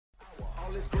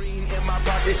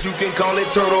You can call it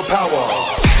turtle power.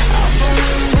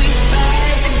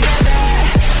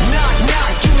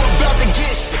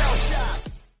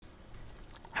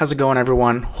 How's it going,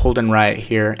 everyone? HoldenRiot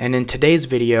here, and in today's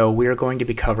video we are going to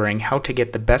be covering how to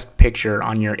get the best picture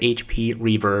on your HP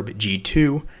Reverb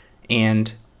G2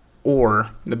 and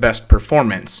or the best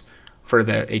performance for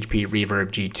the HP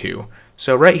Reverb G2.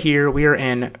 So right here we are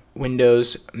in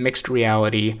Windows Mixed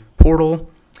Reality Portal,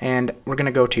 and we're going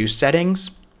to go to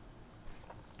Settings.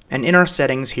 And in our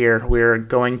settings here, we're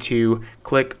going to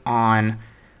click on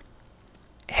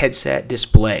Headset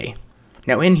Display.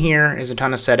 Now in here is a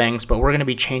ton of settings, but we're going to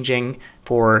be changing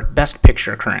for best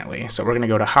picture currently. So we're going to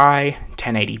go to high,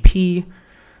 1080p.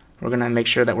 We're going to make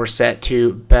sure that we're set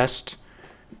to best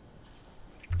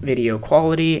video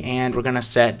quality, and we're going to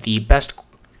set the best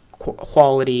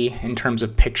quality in terms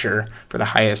of picture for the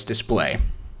highest display.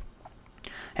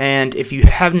 And if you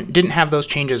didn't have those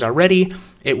changes already,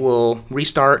 it will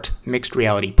restart Mixed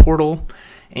Reality Portal,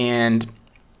 and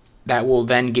that will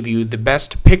then give you the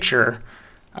best picture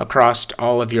across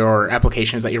all of your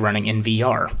applications that you're running in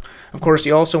VR. Of course,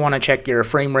 you also want to check your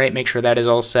frame rate, make sure that is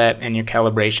all set, and your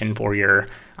calibration for your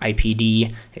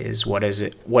IPD is what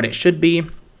it should be.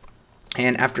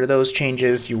 And after those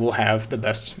changes, you will have the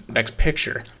best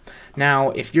picture.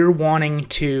 Now, if you're wanting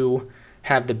to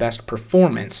have the best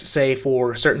performance, say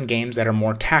for certain games that are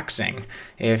more taxing,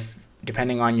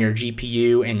 depending on your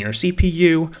GPU and your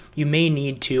CPU, you may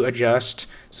need to adjust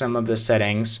some of the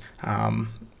settings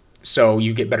so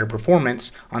you get better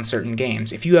performance on certain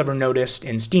games. If you ever noticed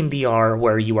in Steam VR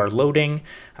where you are loading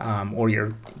or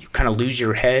you kind of lose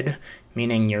your head,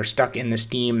 meaning you're stuck in the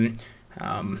Steam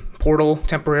portal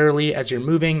temporarily as you're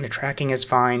moving, the tracking is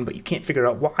fine, but you can't figure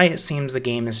out why it seems the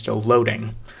game is still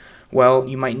loading. Well,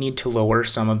 you might need to lower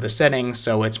some of the settings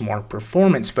so it's more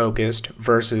performance focused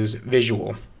versus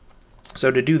visual.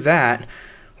 So to do that,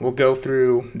 we'll go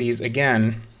through these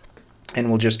again and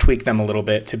we'll just tweak them a little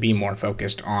bit to be more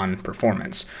focused on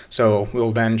performance. So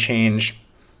we'll then change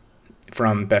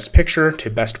from best picture to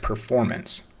best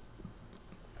performance.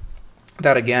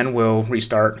 That again will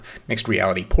restart Mixed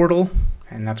Reality Portal,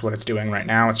 and that's what it's doing right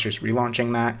now. It's just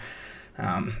relaunching that.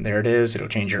 There it is. It'll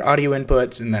change your audio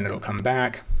inputs and then it'll come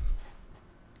back.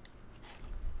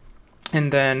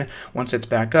 And then once it's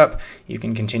back up, you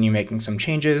can continue making some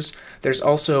changes. There's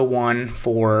also one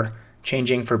for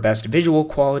changing for best visual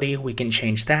quality. We can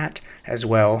change that as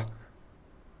well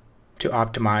to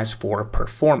optimize for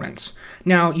performance.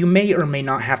 Now, you may or may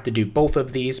not have to do both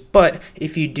of these, but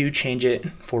if you do change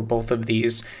it for both of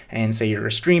these, and say you're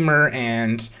a streamer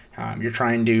and you're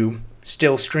trying to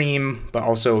still stream but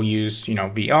also use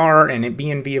VR and be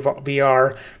in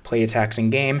VR, play a taxing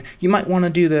game, you might want to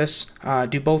do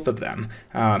both of them.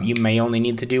 You may only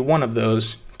need to do one of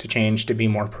those to change to be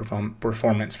more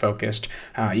performance focused.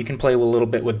 You can play a little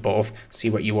bit with both, see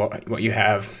what you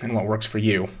have and what works for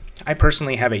you. I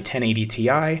personally have a 1080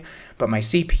 Ti, but my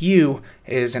CPU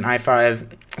is an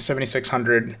i5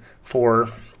 7600 4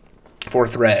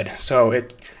 thread, so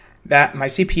my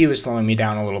CPU is slowing me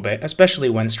down a little bit,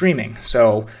 especially when streaming.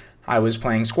 So I was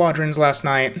playing Squadrons last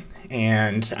night,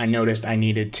 and I noticed I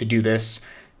needed to do this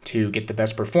to get the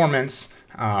best performance,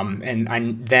 and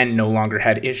I then no longer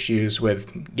had issues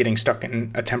with getting stuck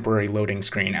in a temporary loading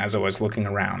screen as I was looking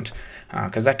around,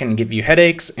 because that can give you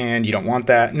headaches, and you don't want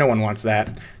that. No one wants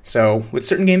that. So with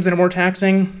certain games that are more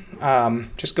taxing,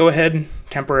 just go ahead,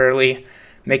 temporarily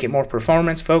make it more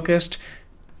performance focused.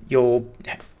 You'll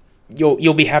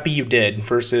be happy you did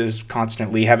versus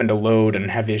constantly having to load and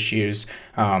have issues.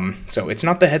 So it's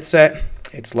not the headset.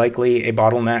 It's likely a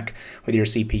bottleneck with your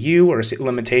CPU or a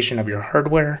limitation of your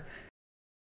hardware.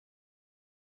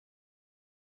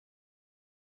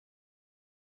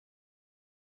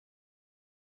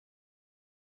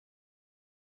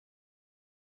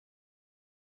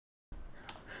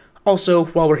 Also,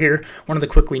 while we're here, wanted to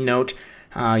quickly note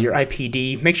your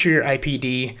IPD. Make sure your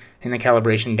IPD in the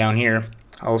calibration down here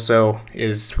also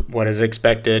is what is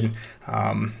expected.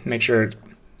 Make sure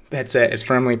the headset is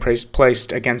firmly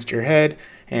placed against your head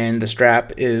and the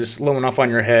strap is low enough on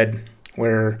your head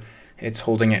where it's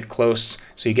holding it close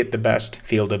so you get the best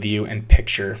field of view and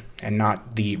picture and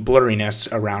not the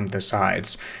blurriness around the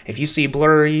sides. If you see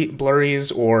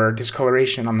blurries or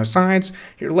discoloration on the sides,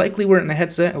 you're likely wearing the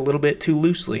headset a little bit too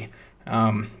loosely.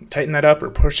 Tighten that up or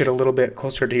push it a little bit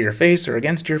closer to your face or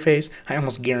against your face. I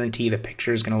almost guarantee the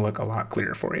picture is going to look a lot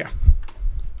clearer for you.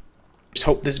 Just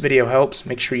hope this video helps.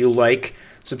 Make sure you like,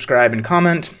 subscribe, and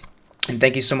comment. And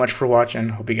thank you so much for watching.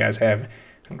 Hope you guys have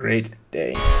a great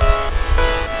day.